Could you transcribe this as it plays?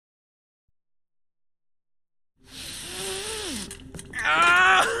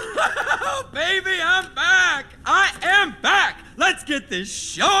baby, I'm back! I am back! Let's get this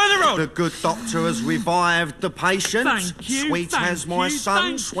show on the road! The good doctor has revived the patient. Thank you, Sweet as my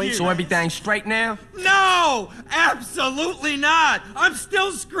son, sweet. So everything's straight now? No! Absolutely not! I'm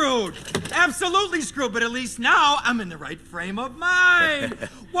still screwed! Absolutely screwed, but at least now I'm in the right frame of mind!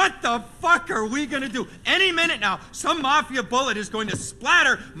 What the fuck are we gonna do? Any minute now, some mafia bullet is going to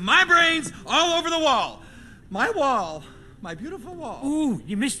splatter my brains all over the wall. My wall. My beautiful wall. Ooh,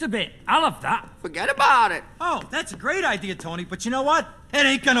 you missed a bit. I love that. Forget about it. Oh, that's a great idea, Tony, but you know what? It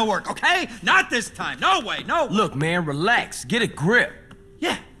ain't gonna work, okay? Not this time. No way, no. Look, man, relax. Get a grip.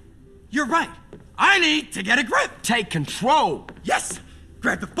 Yeah, you're right. I need to get a grip. Take control. Yes,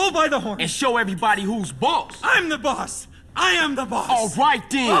 grab the bull by the horn. And show everybody who's boss. I'm the boss. I am the boss. All right,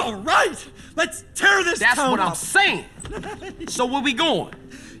 then. All right. Let's tear this That's town what up. I'm saying. So where we going?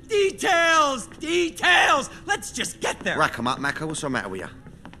 Details, details. Let's just get there. Rack 'em up, Macca. What's the matter with you?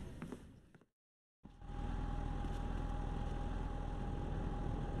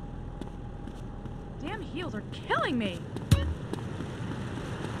 Damn heels are killing me.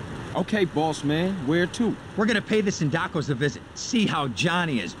 Okay, boss man, where to? We're gonna pay the Sindacos a visit, see how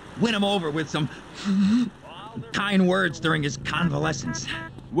Johnny is, win him over with some kind words during his convalescence.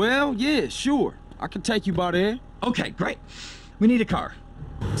 Well, yeah, sure. I can take you by there. Okay, great. We need a car.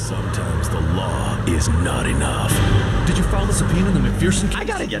 Sometimes the law is not enough. Did you file the subpoena in the McPherson case? I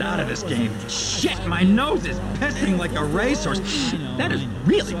gotta get out of this game. Shit, my nose is pissing like a racehorse. That is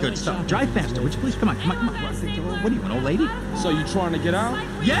really good stuff. Drive faster, would you please? Come on, come on, come on. What are you, an old lady? So you trying to get out?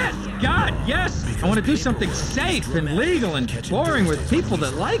 Yes, God, yes. I want to do something safe and legal and boring with people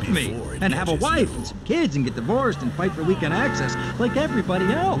that like me. And have a wife and some kids and get divorced and fight for weekend access like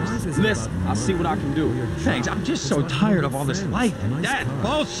everybody else. Listen, I'll see what I can do. Thanks, I'm just so tired of all this life and death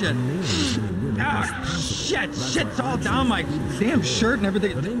bullshit. Ah, shit's all down my damn shirt and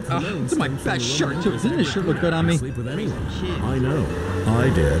everything. It's my best shirt, too. Doesn't this shirt look good on me? Sleep with anyone. I know. I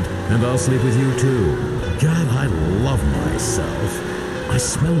did. And I'll sleep with you, too. God, I love myself. I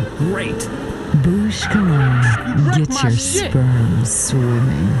smell great. Boosh, come on. Get your sperm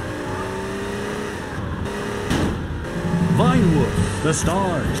swimming. Vinewood, the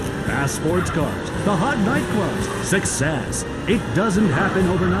stars, fast sports cars, the hot nightclubs, success. It doesn't happen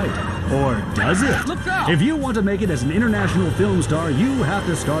overnight. Or does it? Look out! If you want to make it as an international film star, you have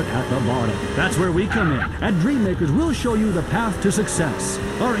to start at the bottom. That's where we come in. At Dreammakers, we'll show you the path to success.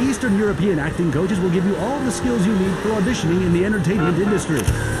 Our Eastern European acting coaches will give you all the skills you need for auditioning in the entertainment industry.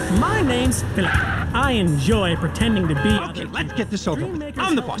 My name's Philip. I enjoy pretending to be. Okay, let's get this over with.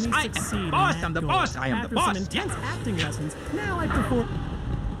 I'm the boss. I am the boss. I'm the boss. I am the boss. After some intense acting lessons, now I perform.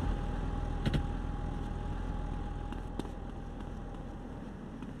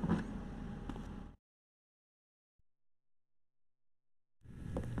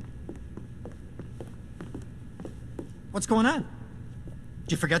 What's going on?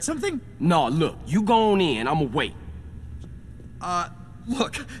 Did you forget something? No, look, you go on in. I'ma wait.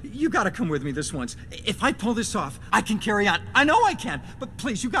 Look, you gotta come with me this once. If I pull this off, I can carry on. I know I can, but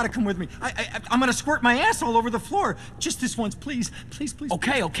please, you gotta come with me. I'm gonna squirt my ass all over the floor. Just this once, please. Please, please.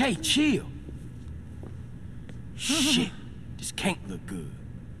 Okay, chill. Shit, this can't look good.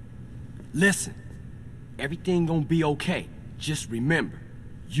 Listen, everything gonna be okay. Just remember,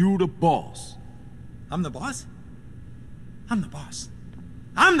 you the boss. I'm the boss? I'm the boss.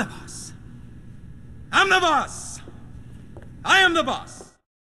 I'm the boss. I'm the boss. I am the boss.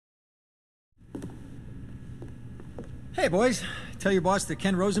 Hey, boys. Tell your boss that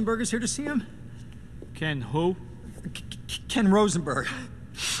Ken Rosenberg is here to see him. Ken who? Ken Rosenberg.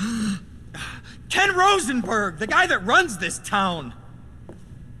 Ken Rosenberg, the guy that runs this town.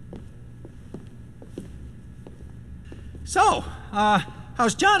 So,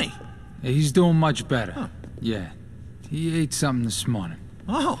 how's Johnny? He's doing much better. Huh. Yeah. He ate something this morning.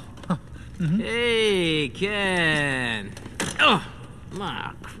 Oh. Hey, Ken. Oh,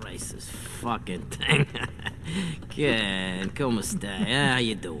 Christ, this fucking thing. Ken, como esta? How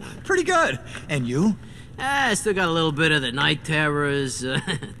you doing? Pretty good. And you? I still got a little bit of the night terrors,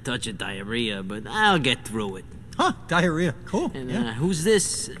 touch of diarrhea, but I'll get through it. Huh, diarrhea. Cool. And who's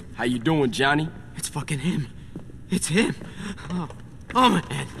this? How you doing, Johnny? It's fucking him. It's him. Oh, my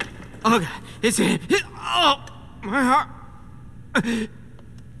head. Oh, God. It's him. Oh, my heart.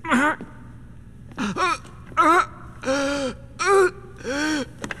 My heart.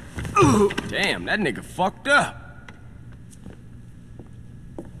 Damn, that nigga fucked up.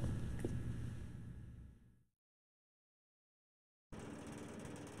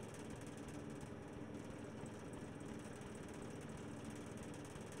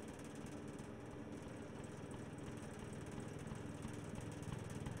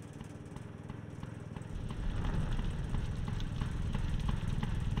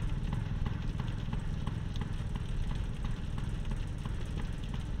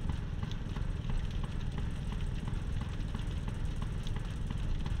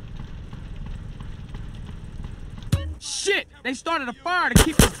 Shit! They started a fire to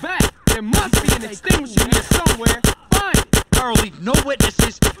keep us back. There must be an extinguisher here somewhere. Find it! I'll leave no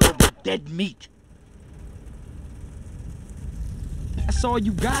witnesses or we're dead meat. That's all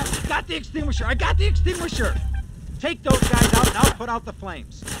you got? Got the extinguisher. I got the extinguisher. Take those guys out and I'll put out the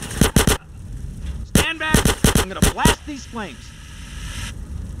flames. Stand back. I'm gonna blast these flames.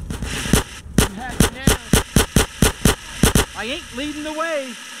 You have it now. I ain't leading the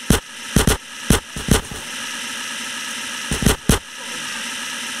way.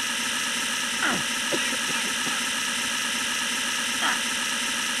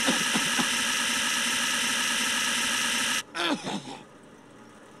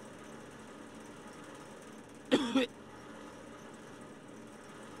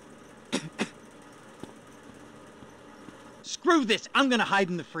 Screw this. I'm gonna hide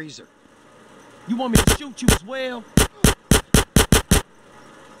in the freezer. You want me to shoot you as well?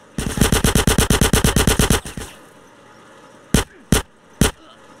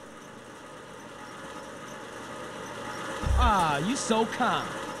 Ah, you so kind.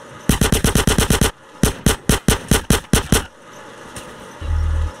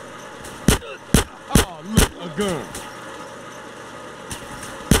 Oh, look, a gun.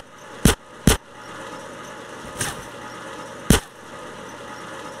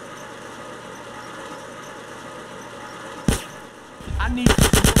 I need to.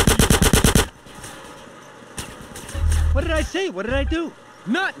 What did I say? What did I do?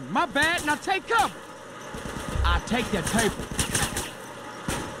 Nothing. My bad. Now take cover. I take that paper.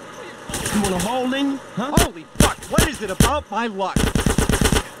 You want a hole in you? Huh? Holy fuck! What is it about my luck?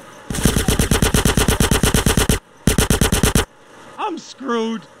 I'm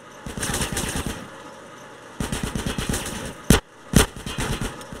screwed.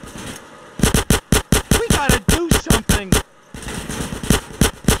 We gotta do something.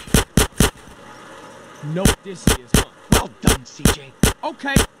 Know what this is, huh? Well done, CJ.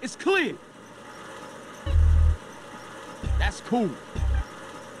 Okay, it's clear. That's cool.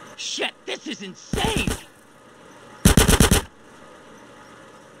 Shit, this is insane!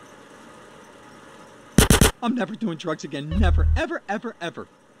 I'm never doing drugs again. Never, ever, ever, ever.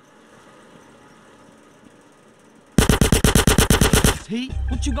 Heat,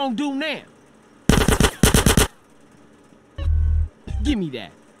 what you gonna do now? Give me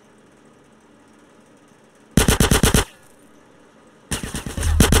that.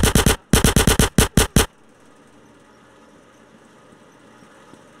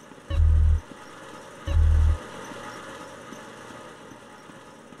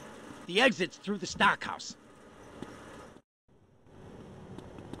 The exit's through the stockhouse.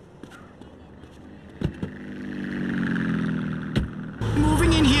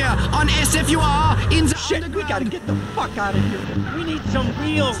 Moving in here on SFUR in the Shit, we gotta get the fuck out of here. We need some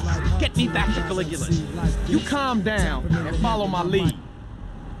wheels. Get me back to Caligula's. You calm down and follow my lead.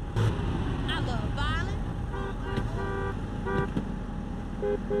 I love violence.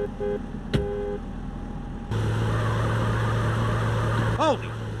 Holy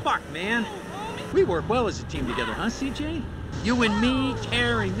fuck, man. We work well as a team together, huh, CJ? You and me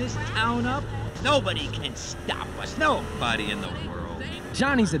tearing this town up? Nobody can stop us. Nobody in the world.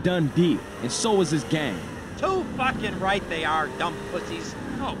 Johnny's a done deal, and so is his gang. Too fucking right they are, dumb pussies.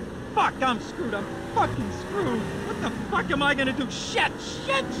 Oh, fuck, I'm screwed. I'm fucking screwed. What the fuck am I gonna do? Shit,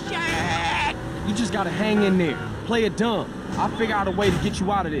 shit, shit! You just gotta hang in there. Play it dumb. I'll figure out a way to get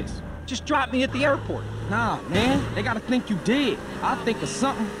you out of this. Just drop me at the airport. Nah, man. They gotta think you dead. I'll think of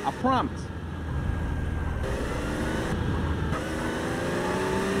something, I promise.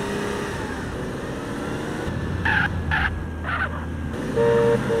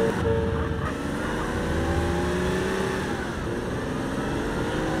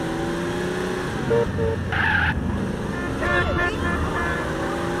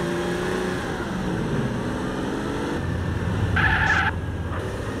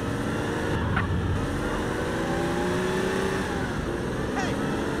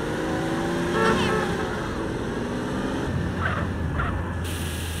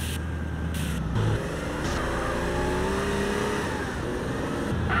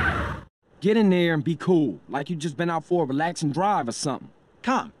 Get in there and be cool, like you just been out for a relaxing drive or something.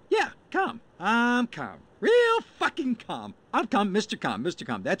 Calm. Yeah, calm. I'm calm. Real fucking calm. I'm calm, Mr. Calm, Mr.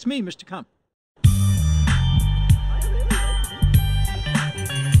 Calm. That's me, Mr. Calm.